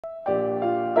Ah,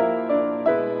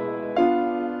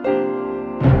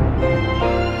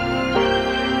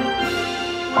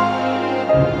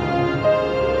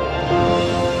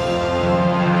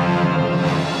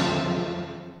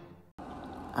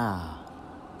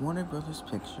 Warner Brothers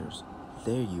Pictures,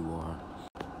 there you are.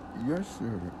 Yes,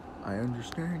 sir. I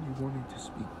understand you wanted to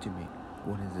speak to me.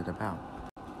 What is it about?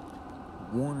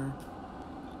 Warner,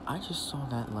 I just saw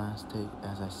that last tape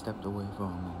as I stepped away for a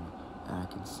moment, and I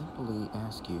can simply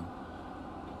ask you,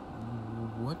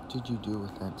 what did you do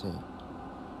with that tape?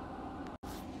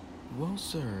 Well,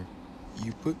 sir,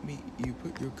 you put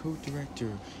your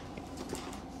co-director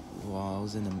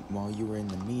while you were in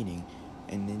the meeting,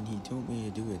 and then he told me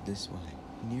to do it this way,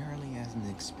 nearly as an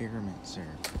experiment, sir.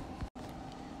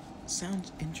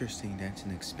 Sounds interesting that's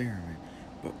an experiment,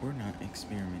 but we're not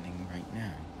experimenting right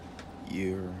now.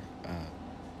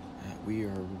 We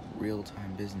are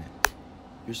real-time business.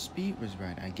 Your speed was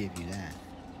right, I give you that.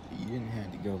 You didn't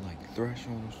have to go like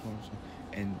threshold or something,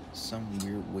 and some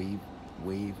weird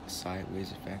wave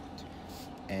sideways effect,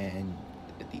 and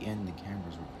at the end the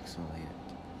cameras were pixelated.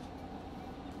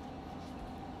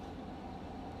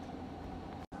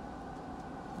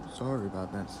 Sorry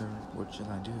about that, sir. What should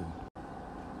I do?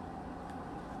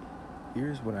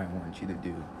 Here's what I want you to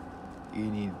do.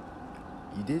 You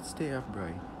did stay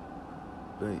upright,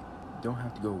 but don't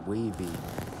have to go wavy,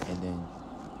 and then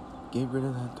get rid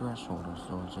of that threshold or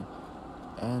something,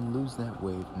 and lose that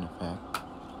wave in effect.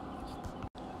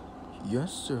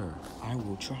 Yes, sir. I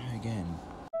will try again.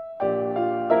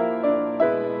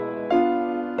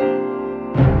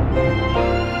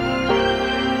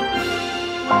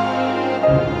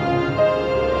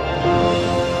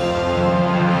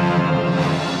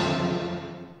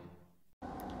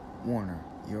 Warner,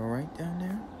 you alright down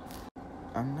there?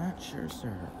 I'm not sure,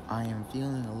 sir. I am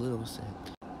feeling a little sick.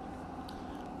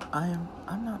 I'm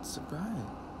not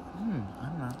surprised.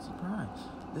 I'm not surprised.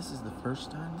 This is the first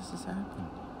time this has happened.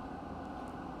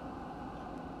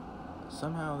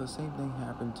 Somehow the same thing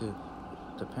happened to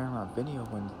Paramount Video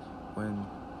when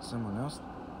someone else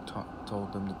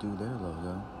told them to do their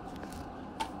logo.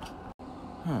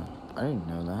 I didn't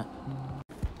know that.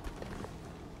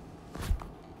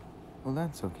 Well,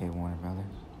 that's okay, Warner Brothers.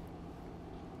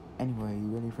 Anyway, you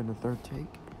ready for the third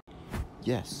take?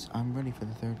 Yes, I'm ready for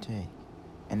the third take.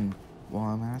 And while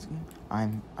I'm asking,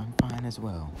 I'm fine as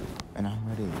well. And I'm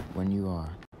ready when you are.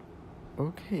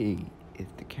 Okay,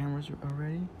 if the cameras are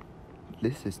ready,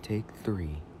 this is take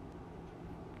 3.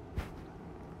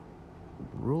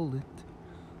 Roll it.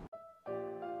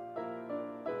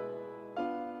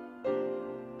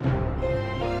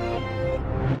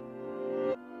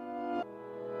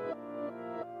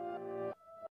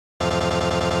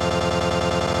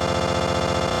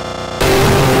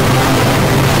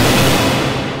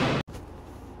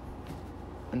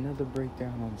 Another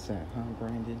breakdown on set, huh,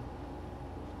 Brandon?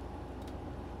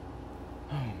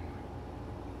 Oh,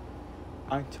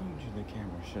 I told you the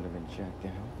camera should have been checked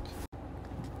out.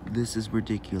 This is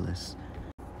ridiculous.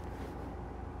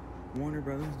 Warner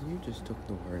Brothers, you just took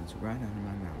the words right out of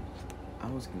my mouth. I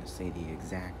was gonna say the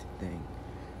exact thing.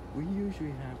 We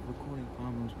usually have recording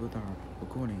problems with our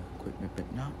recording equipment,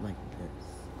 but not like this.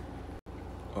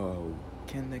 Oh,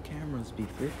 can the cameras be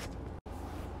fixed?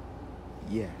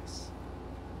 Yes.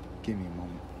 Give me a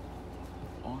moment.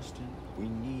 Austin, we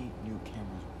need new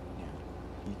cameras right now.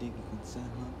 You think you can set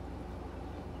them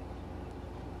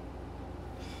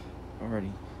up?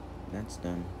 Alrighty, that's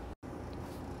done.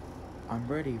 I'm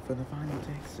ready for the final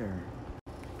take, sir.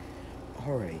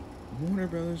 Alright, Warner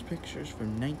Brothers Pictures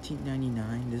from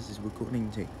 1999. This is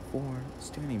recording take 4.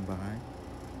 Standing by.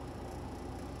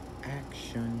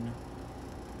 Action.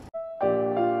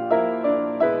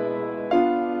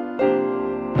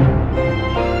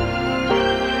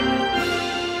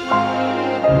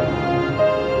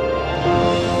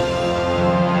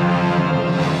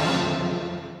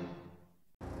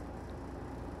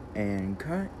 And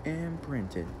cut and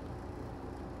printed.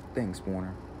 Thanks,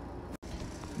 Warner.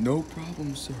 No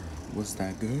problem, sir. Was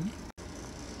that good?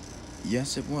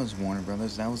 Yes, it was, Warner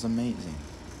Brothers. That was amazing.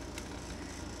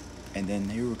 And then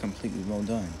they were completely well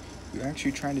done. We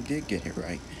actually tried to get it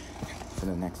right for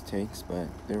the next takes, but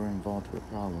they were involved with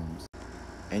problems.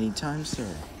 Anytime,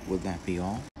 sir. Would that be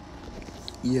all?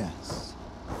 Yes.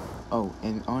 Oh,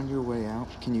 and on your way out,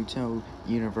 can you tell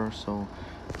Universal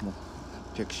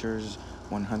Pictures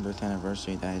 100th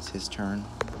anniversary that it's his turn?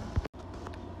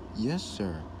 Yes,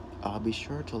 sir. I'll be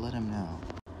sure to let him know.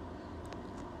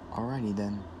 Alrighty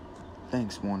then.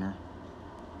 Thanks, Warner.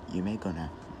 You may go now.